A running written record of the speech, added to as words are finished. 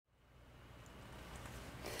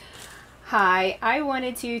Hi, I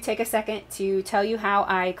wanted to take a second to tell you how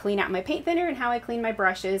I clean out my paint thinner and how I clean my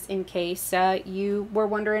brushes in case you were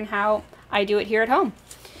wondering how I do it here at home.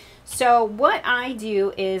 So what I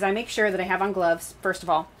do is I make sure that I have on gloves, first of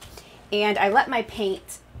all, and I let my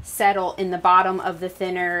paint settle in the bottom of the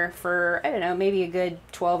thinner for, I don't know, maybe a good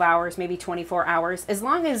 12 hours, maybe 24 hours. As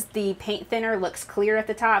long as the paint thinner looks clear at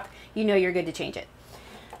the top, you know you're good to change it.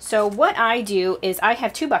 So what I do is I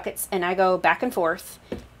have two buckets and I go back and forth,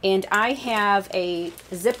 and I have a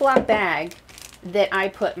Ziploc bag that I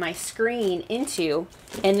put my screen into,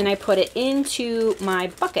 and then I put it into my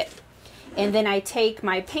bucket. And then I take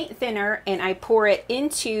my paint thinner and I pour it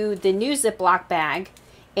into the new Ziploc bag,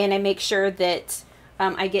 and I make sure that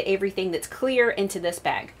I get everything that's clear into this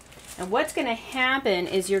bag. And what's going to happen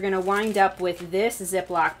is you're going to wind up with this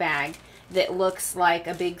Ziploc bag that looks like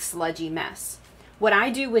a big sludgy mess. What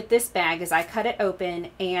I do with this bag is I cut it open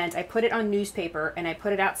and I put it on newspaper and I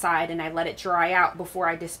put it outside and I let it dry out before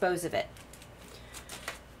I dispose of it.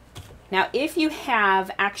 Now, if you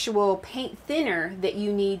have actual paint thinner that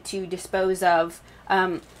you need to dispose of,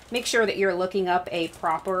 make sure that you're looking up a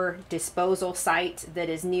proper disposal site that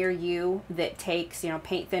is near you that takes,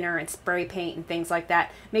 paint thinner and spray paint and things like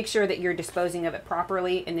that. Make sure that you're disposing of it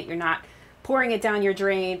properly and that you're not pouring it down your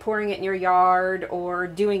drain, pouring it in your yard, or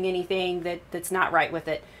doing anything that's not right with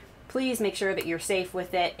it. Please make sure that you're safe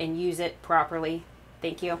with it and use it properly.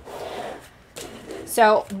 Thank you.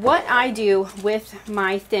 So what I do with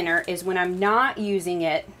my thinner is when I'm not using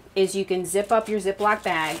it is you can zip up your Ziploc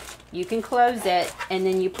bag, you can close it, and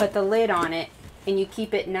then you put the lid on it and you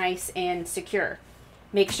keep it nice and secure.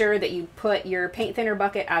 Make sure that you put your paint thinner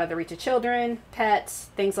bucket out of the reach of children, pets,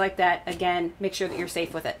 things like that. Again, make sure that you're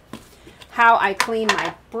safe with it. How I clean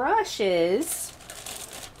my brushes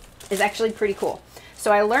is actually pretty cool.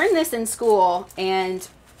 So I learned this in school, and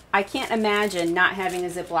I can't imagine not having a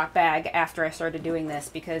Ziploc bag after I started doing this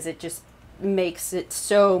because it just makes it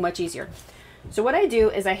so much easier. So what I do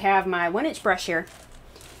is I have my 1-inch brush here,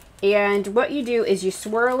 and what you do is you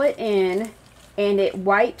swirl it in and it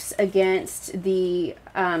wipes against the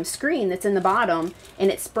screen that's in the bottom, and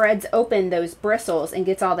it spreads open those bristles and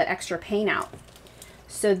gets all that extra paint out.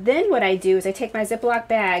 So then what I do is I take my Ziploc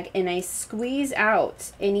bag and I squeeze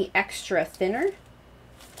out any extra thinner.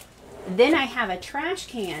 Then I have a trash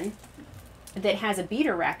can that has a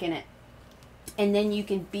beater rack in it. And then you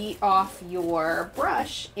can beat off your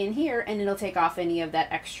brush in here and it'll take off any of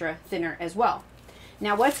that extra thinner as well.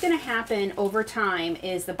 Now what's going to happen over time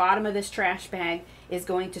is the bottom of this trash bag is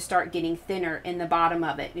going to start getting thinner in the bottom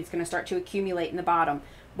of it. It's going to start to accumulate in the bottom.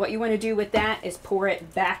 What you want to do with that is pour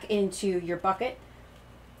it back into your bucket.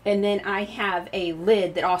 And then I have a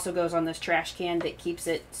lid that also goes on this trash can that keeps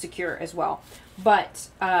it secure as well. But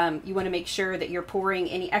you want to make sure that you're pouring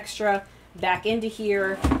any extra back into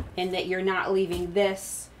here and that you're not leaving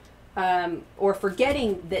this or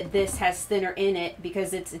forgetting that this has thinner in it,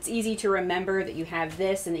 because it's easy to remember that you have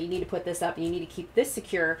this and that you need to put this up and you need to keep this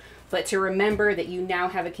secure, but to remember that you now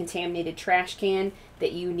have a contaminated trash can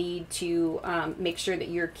that you need to make sure that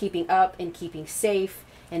you're keeping up and keeping safe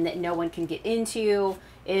and that no one can get into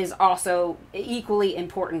is also equally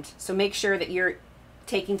important. So make sure that you're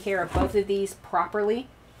taking care of both of these properly.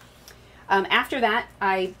 After that,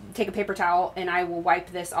 I take a paper towel and I will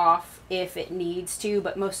wipe this off if it needs to,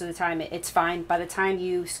 but most of the time it's fine. By the time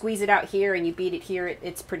you squeeze it out here and you beat it here,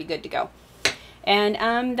 it's pretty good to go.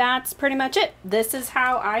 And that's pretty much it. This is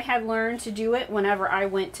how I had learned to do it whenever I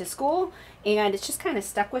went to school, and it's just kind of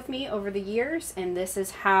stuck with me over the years, and this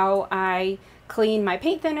is how I clean my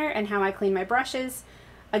paint thinner and how I clean my brushes.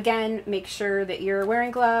 Again, make sure that you're wearing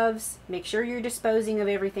gloves, make sure you're disposing of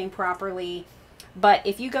everything properly. But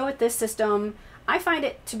if you go with this system, I find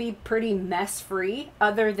it to be pretty mess-free,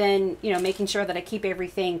 other than, making sure that I keep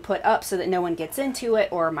everything put up so that no one gets into it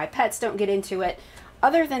or my pets don't get into it.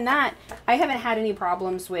 Other than that, I haven't had any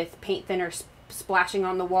problems with paint thinner splashing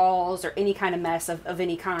on the walls or any kind of mess of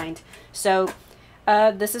any kind. So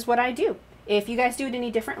this is what I do. If you guys do it any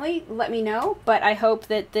differently, let me know. But I hope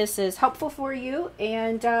that this is helpful for you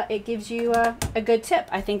and it gives you a good tip.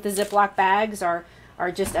 I think the Ziploc bags are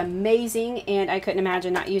just amazing, and I couldn't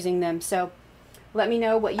imagine not using them. So let me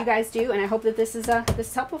know what you guys do, and I hope that this is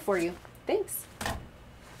helpful for you. Thanks.